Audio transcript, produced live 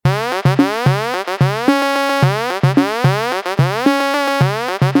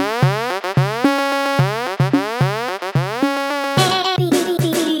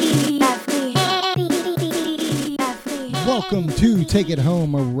Take It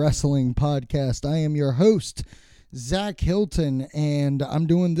Home, a wrestling podcast. I am your host, Zach Hilton, and I'm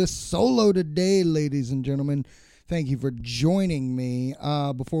doing this solo today, ladies and gentlemen. Thank you for joining me.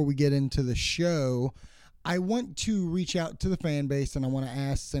 Before we get into the show, I want to reach out to the fan base, and I want to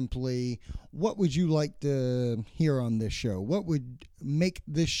ask simply, what would you like to hear on this show? What would make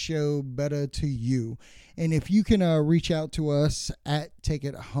this show better to you? And if you can reach out to us at Take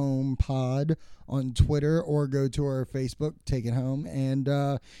It Home Pod on Twitter, or go to our Facebook, Take It Home, and,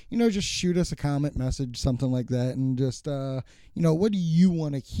 just shoot us a comment, message, something like that, and just, what do you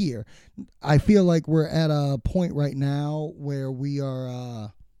want to hear? I feel like we're at a point right now where we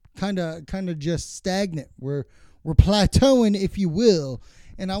are kind of just stagnant. We're plateauing, if you will,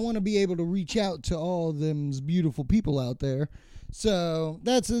 and I want to be able to reach out to all them beautiful people out there. So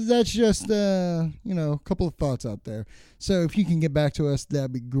that's just a couple of thoughts out there. So if you can get back to us,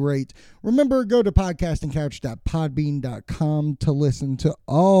 that'd be great. Remember, go to podcastingcouch.podbean.com to listen to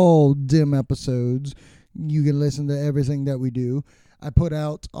all dim episodes. You can listen to everything that we do. I put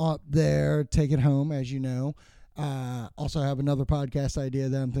out up there, Take It Home, as you know. Also have another podcast idea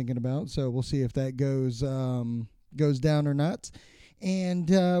that I'm thinking about, so we'll see if that goes down or not. And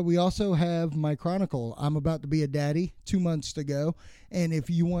we also have my Chronicle. I'm about to be a daddy, 2 months to go. And if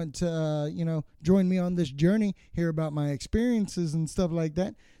you want to, join me on this journey, hear about my experiences and stuff like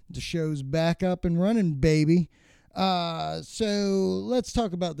that, the show's back up and running, baby. So let's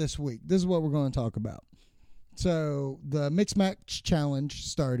talk about this week. This is what we're going to talk about. So the Mixed Match Challenge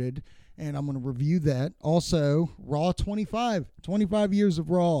started, and I'm going to review that. Also, Raw 25 years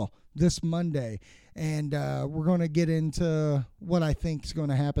of Raw this Monday. And we're going to get into what I think is going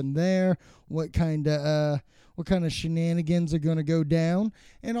to happen there, what kind of shenanigans are going to go down,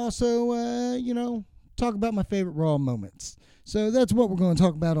 and also, talk about my favorite Raw moments. So that's what we're going to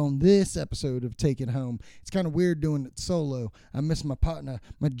talk about on this episode of Take It Home. It's kind of weird doing it solo. I miss my partner,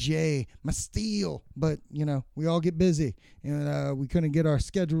 my Jay, my Steel, but, we all get busy, and we couldn't get our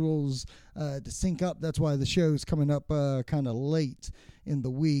schedules to sync up. That's why the show's coming up kind of late in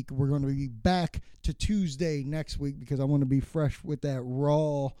the week. We're going to be back to Tuesday next week because I want to be fresh with that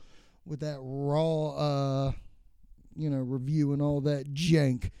raw review and all that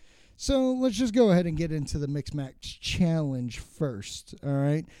jank. So let's just go ahead and get into the Mixed Match Challenge first, all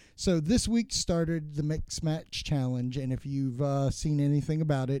right? So this week started the Mixed Match Challenge, and if you've seen anything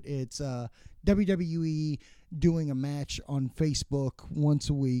about it, it's WWE doing a match on Facebook once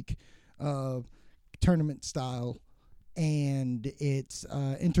a week, tournament style, and it's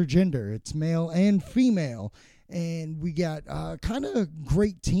intergender. It's male and female, and we got kind of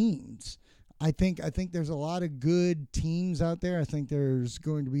great teams. I think there's a lot of good teams out there. I think there's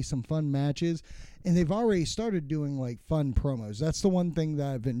going to be some fun matches, and they've already started doing like fun promos. That's the one thing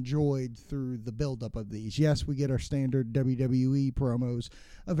that I've enjoyed through the buildup of these. Yes, we get our standard WWE promos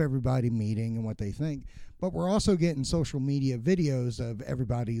of everybody meeting and what they think, but we're also getting social media videos of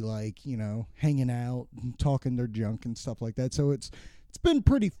everybody hanging out and talking their junk and stuff like that. So it's been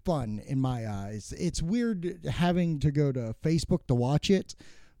pretty fun in my eyes. It's weird having to go to Facebook to watch it.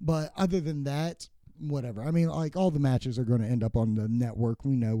 But other than that, whatever. I mean, all the matches are going to end up on the network.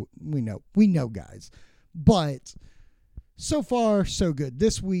 We know, guys. But so far, so good.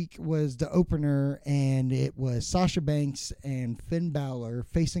 This week was the opener, and it was Sasha Banks and Finn Balor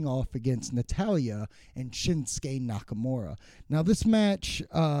facing off against Natalya and Shinsuke Nakamura. Now, this match,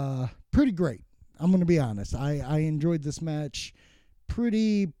 pretty great. I'm going to be honest. I enjoyed this match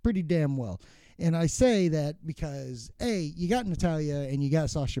pretty damn well. And I say that because, you got Natalya and you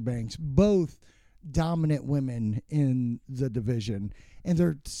got Sasha Banks, both dominant women in the division, and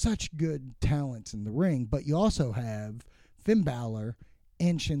they're such good talents in the ring. But you also have Finn Balor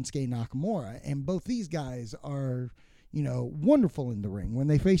and Shinsuke Nakamura, and both these guys are, wonderful in the ring. When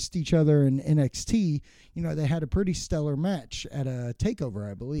they faced each other in NXT, they had a pretty stellar match at a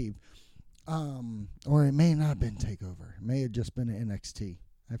TakeOver, I believe. Or it may not have been TakeOver. It may have just been an NXT.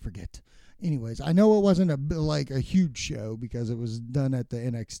 I forget. Anyways, I know it wasn't a huge show because it was done at the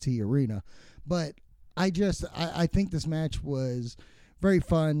NXT arena, but I think this match was very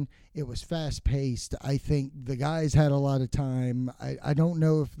fun. It was fast paced. I think the guys had a lot of time. I don't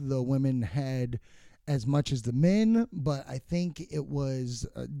know if the women had as much as the men, but I think it was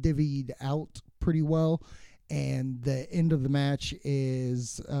divvied out pretty well. And the end of the match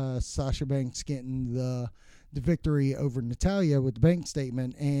is Sasha Banks getting the victory over Natalya with the bank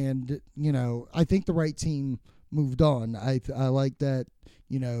statement. And, I think the right team moved on. I like that,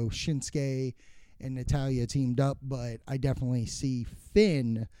 Shinsuke and Natalya teamed up, but I definitely see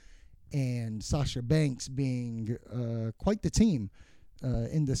Finn and Sasha Banks being quite the team.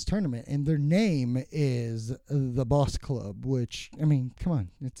 in this tournament, and their name is the Boss Club. Which, I mean, come on,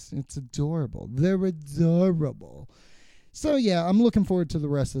 it's adorable. They're adorable. So yeah, I'm looking forward to the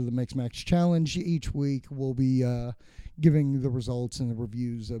rest of the Mixed Match Challenge. Each week we'll be giving the results and the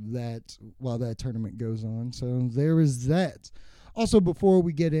reviews of that while that tournament goes on. So there is that. Also, before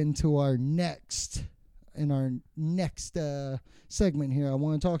we get into our next segment here, I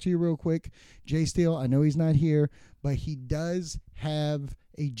want to talk to you real quick. Jay Steele, I know he's not here, but he does have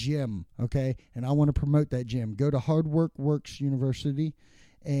a gym, okay? And I want to promote that gym. Go to Hard Work Works University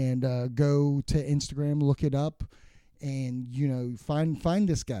and go to Instagram, look it up, and find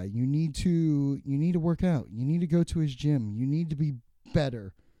this guy. You need to work out. You need to go to his gym. You need to be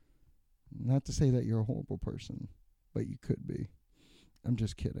better. Not to say that you're a horrible person, but you could be. I'm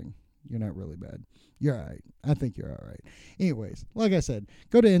just kidding. You're not really bad. You're all right. I think you're all right. Anyways, like I said,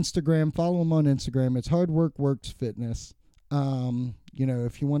 go to Instagram. Follow him on Instagram. It's Hard Work Works Fitness.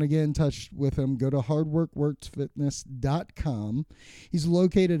 If you want to get in touch with him, go to hardworkworksfitness.com. He's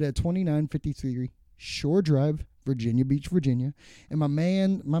located at 2953 Shore Drive, Virginia Beach, Virginia. And my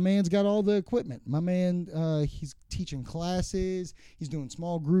man's got all the equipment. My man, he's teaching classes. He's doing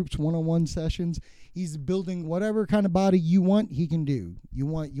small groups, one-on-one sessions. He's building whatever kind of body you want, he can do. You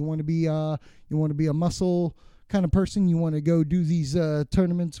want to be a muscle kind of person. You want to go do these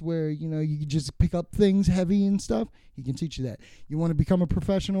tournaments where you can just pick up things heavy and stuff. He can teach you that. You want to become a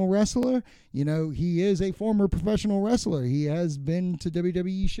professional wrestler. He is a former professional wrestler. He has been to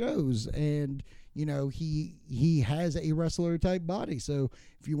WWE shows, and he has a wrestler type body. So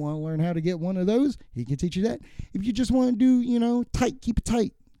if you want to learn how to get one of those, he can teach you that. If you just want to do tight, keep it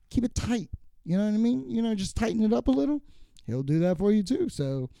tight. You know what I mean? Just tighten it up a little. He'll do that for you too.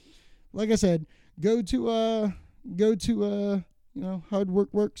 So, like I said, go to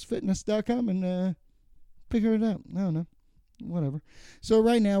hardworkworksfitness.com and figure it out. I don't know, whatever. So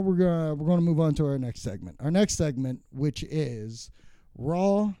right now we're gonna move on to our next segment. Our next segment, which is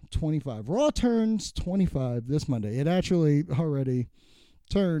Raw 25. Raw turns 25 this Monday. It actually already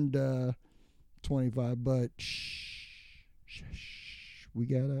turned 25, but we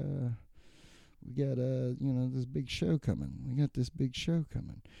got this big show coming. We got this big show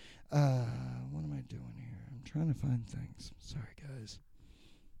coming. What am I doing here? I'm trying to find things. Sorry, guys.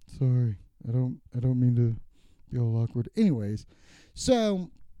 Sorry. I don't mean to be all awkward. Anyways,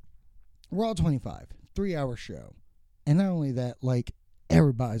 so Raw 25, 3-hour show. And not only that,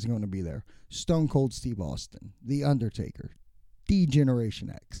 everybody's going to be there. Stone Cold Steve Austin, The Undertaker,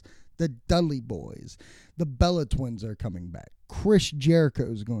 D-Generation X, the Dudley Boys, the Bella Twins are coming back. Chris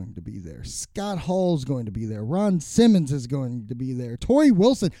Jericho is going to be there. Scott Hall is going to be there. Ron Simmons is going to be there. Tori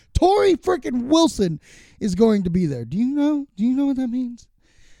freaking Wilson is going to be there. Do you know what that means?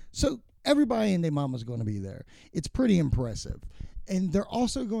 So everybody and their mama is going to be there. It's pretty impressive. And they're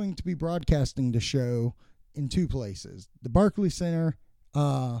also going to be broadcasting the show in 2 places. The Barclays Center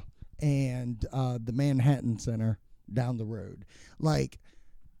and the Manhattan Center down the road.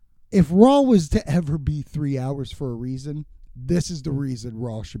 If Raw was to ever be 3 hours for a reason, this is the reason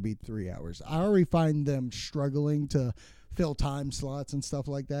Raw should be 3 hours. I already find them struggling to fill time slots and stuff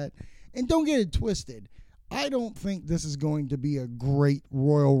like that. And don't get it twisted. I don't think this is going to be a great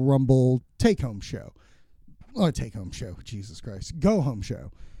Royal Rumble take-home show. Or take-home show, Jesus Christ. Go-home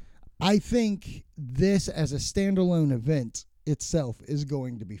show. I think this as a standalone event itself is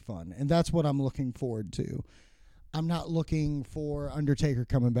going to be fun. And that's what I'm looking forward to. I'm not looking for Undertaker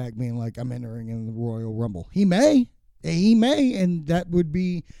coming back being like, I'm entering in the Royal Rumble. He may, and that would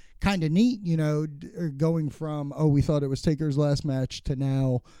be kind of neat, going from, we thought it was Taker's last match to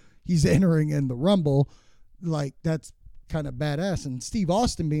now he's entering in the Rumble. That's kind of badass. And Steve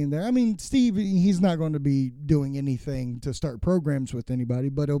Austin being there. I mean, Steve, he's not going to be doing anything to start programs with anybody,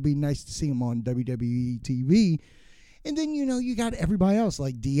 but it'll be nice to see him on WWE TV. And then, you got everybody else,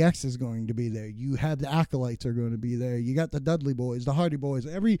 like DX is going to be there. You have the Acolytes are going to be there. You got the Dudley Boys, the Hardy Boys.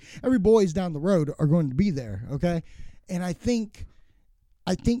 Every boys down the road are going to be there, okay? And I think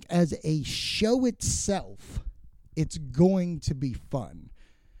as a show itself, it's going to be fun.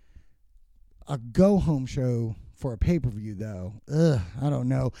 A go-home show for a pay-per-view, though, I don't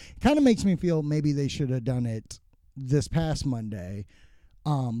know. It kind of makes me feel maybe they should have done it this past Monday.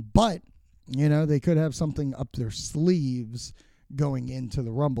 But they could have something up their sleeves going into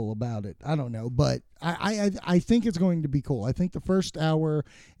the Rumble about it. I don't know, but I think it's going to be cool. I think the first hour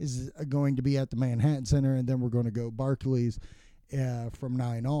is going to be at the Manhattan Center, and then we're going to go Barclays from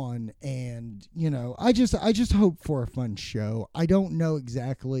 9 on. And I just hope for a fun show. I don't know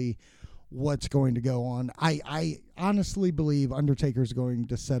exactly what's going to go on. I honestly believe Undertaker's going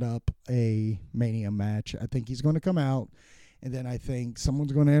to set up a Mania match. I think he's going to come out and then I think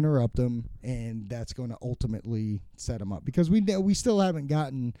someone's going to interrupt him, and that's going to ultimately set him up, because we still haven't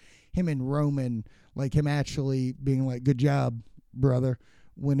gotten him and Roman, like him actually being like, good job, brother,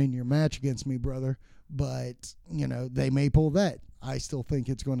 winning your match against me, brother. But, you know, they may pull that. I still think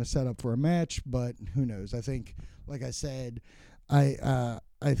it's going to set up for a match, but who knows? I think, like I said, I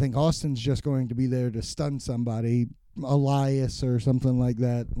think Austin's just going to be there to stun somebody, Elias or something like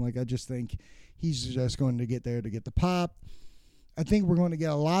that. Like, I just think he's just going to get there to get the pop. I think we're going to get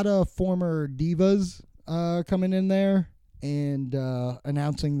a lot of former divas coming in there and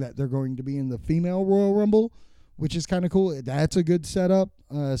announcing that they're going to be in the female Royal Rumble, which is kind of cool. That's a good setup,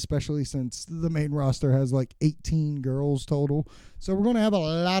 especially since the main roster has like 18 girls total. So we're going to have a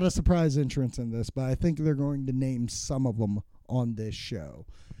lot of surprise entrants in this, but I think they're going to name some of them on this show.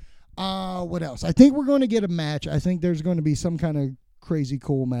 What else? I think we're going to get a match. I think there's going to be some kind of crazy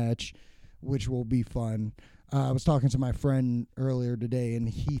cool match, which will be fun. I was talking to my friend earlier today, and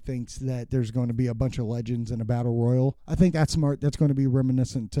he thinks that there's going to be a bunch of legends in a battle royal. I think that's smart. That's going to be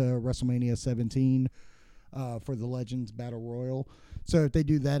reminiscent to WrestleMania 17 for the Legends Battle Royal. So if they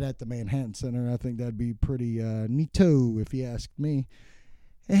do that at the Manhattan Center, I think that'd be pretty neato, if you ask me.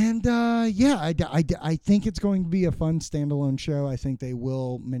 And, I think it's going to be a fun standalone show. I think they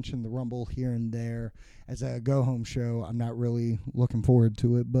will mention the Rumble here and there as a go-home show. I'm not really looking forward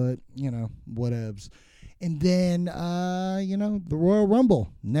to it, but, you know, whatevs. And then, the Royal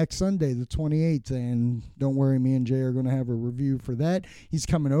Rumble next Sunday, the 28th. And don't worry, me and Jay are going to have a review for that. He's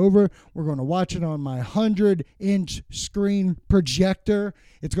coming over. We're going to watch it on my 100-inch screen projector.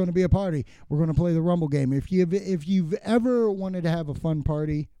 It's going to be a party. We're going to play the Rumble game. If you've ever wanted to have a fun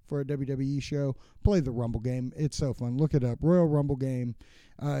party for a WWE show, play the Rumble game. It's so fun. Look it up. Royal Rumble game.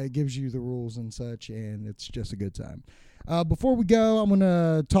 It gives you the rules and such, and it's just a good time. Before we go, I'm going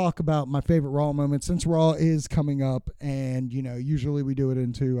to talk about my favorite Raw moments, since Raw is coming up, and, you know, usually we do it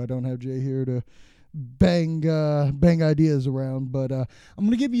in two. I don't have Jay here to bang ideas around, but I'm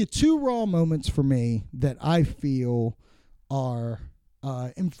going to give you two Raw moments for me that I feel are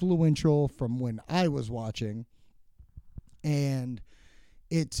influential from when I was watching, and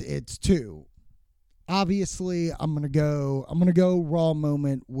it's two. Obviously, I'm going to go Raw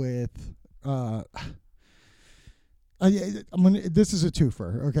moment with this is a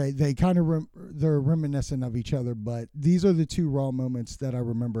twofer, okay? They kind of they're reminiscent of each other, but these are the two Raw moments that I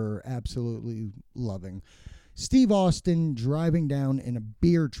remember absolutely loving. Steve Austin driving down in a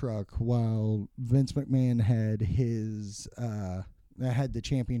beer truck while Vince McMahon had the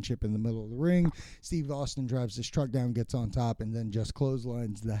championship in the middle of the ring. Steve Austin drives this truck down, gets on top, and then just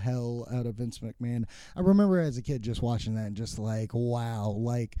clotheslines the hell out of Vince McMahon. I remember as a kid just watching that and just like, wow,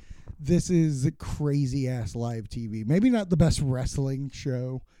 like, this is crazy ass live TV. Maybe not the best wrestling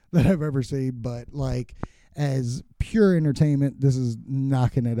show that I've ever seen, but like, as pure entertainment, this is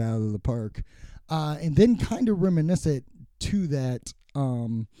knocking it out of the park. And then kind of reminiscent to that,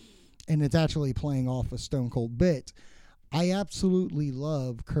 and it's actually playing off a Stone Cold bit. I absolutely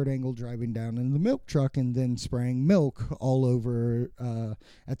love Kurt Angle driving down in the milk truck and then spraying milk all over,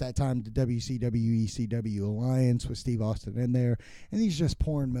 at that time, the WCW-ECW alliance with Steve Austin in there. And he's just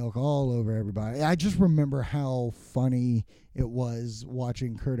pouring milk all over everybody. I just remember how funny it was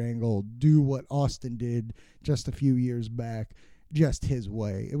watching Kurt Angle do what Austin did just a few years back, just his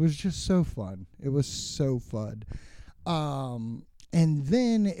way. It was just so fun. It was so fun. And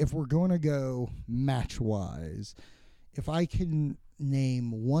then if we're going to go match-wise, if I can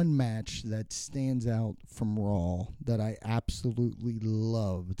name one match that stands out from Raw that I absolutely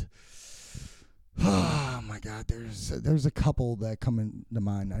loved, oh my God, there's a couple that come into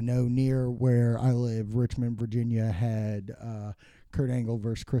mind. I know near where I live, Richmond, Virginia, had Kurt Angle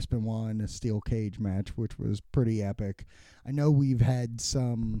versus Chris Benoit in a steel cage match, which was pretty epic. I know we've had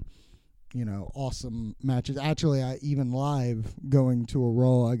some, you know, awesome matches. Actually, I even live going to a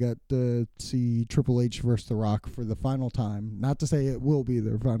Raw, I got to see Triple H versus The Rock for the final time. Not to say it will be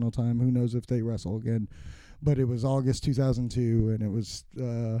their final time. Who knows if they wrestle again. But it was August 2002, and it was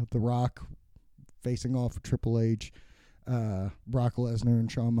The Rock facing off with Triple H. Brock Lesnar and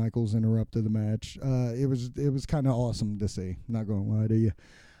Shawn Michaels interrupted the match. It was kind of awesome to see. Not going to lie to you.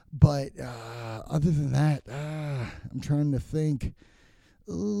 But other than that, I'm trying to think.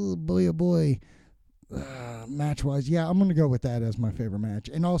 Oh boy. Match-wise, yeah, I'm going to go with that as my favorite match.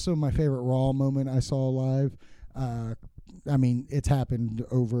 And also my favorite Raw moment I saw live. I mean, it's happened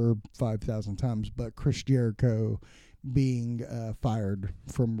over 5,000 times, but Chris Jericho being fired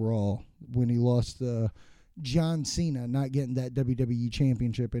from Raw when he lost John Cena, not getting that WWE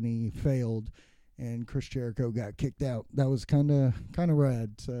championship, and he failed. and Chris Jericho got kicked out. That was kind of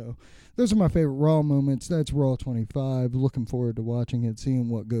rad. So those are my favorite Raw moments. That's Raw 25. Looking forward to watching it, seeing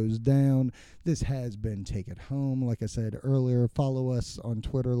what goes down. This has been Take It Home. Like I said earlier, follow us on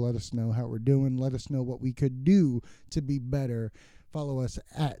Twitter. Let us know how we're doing. Let us know what we could do to be better. Follow us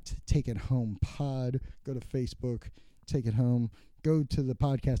at Take It Home Pod. Go to Facebook, Take It Home. Go to the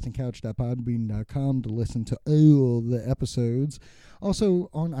podcastingcouch.podbean.com to listen to all the episodes. Also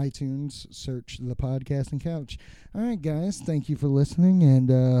on iTunes, search the Podcasting Couch. All right, guys, thank you for listening.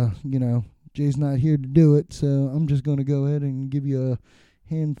 And, Jay's not here to do it, so I'm just going to go ahead and give you a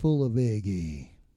handful of Iggy.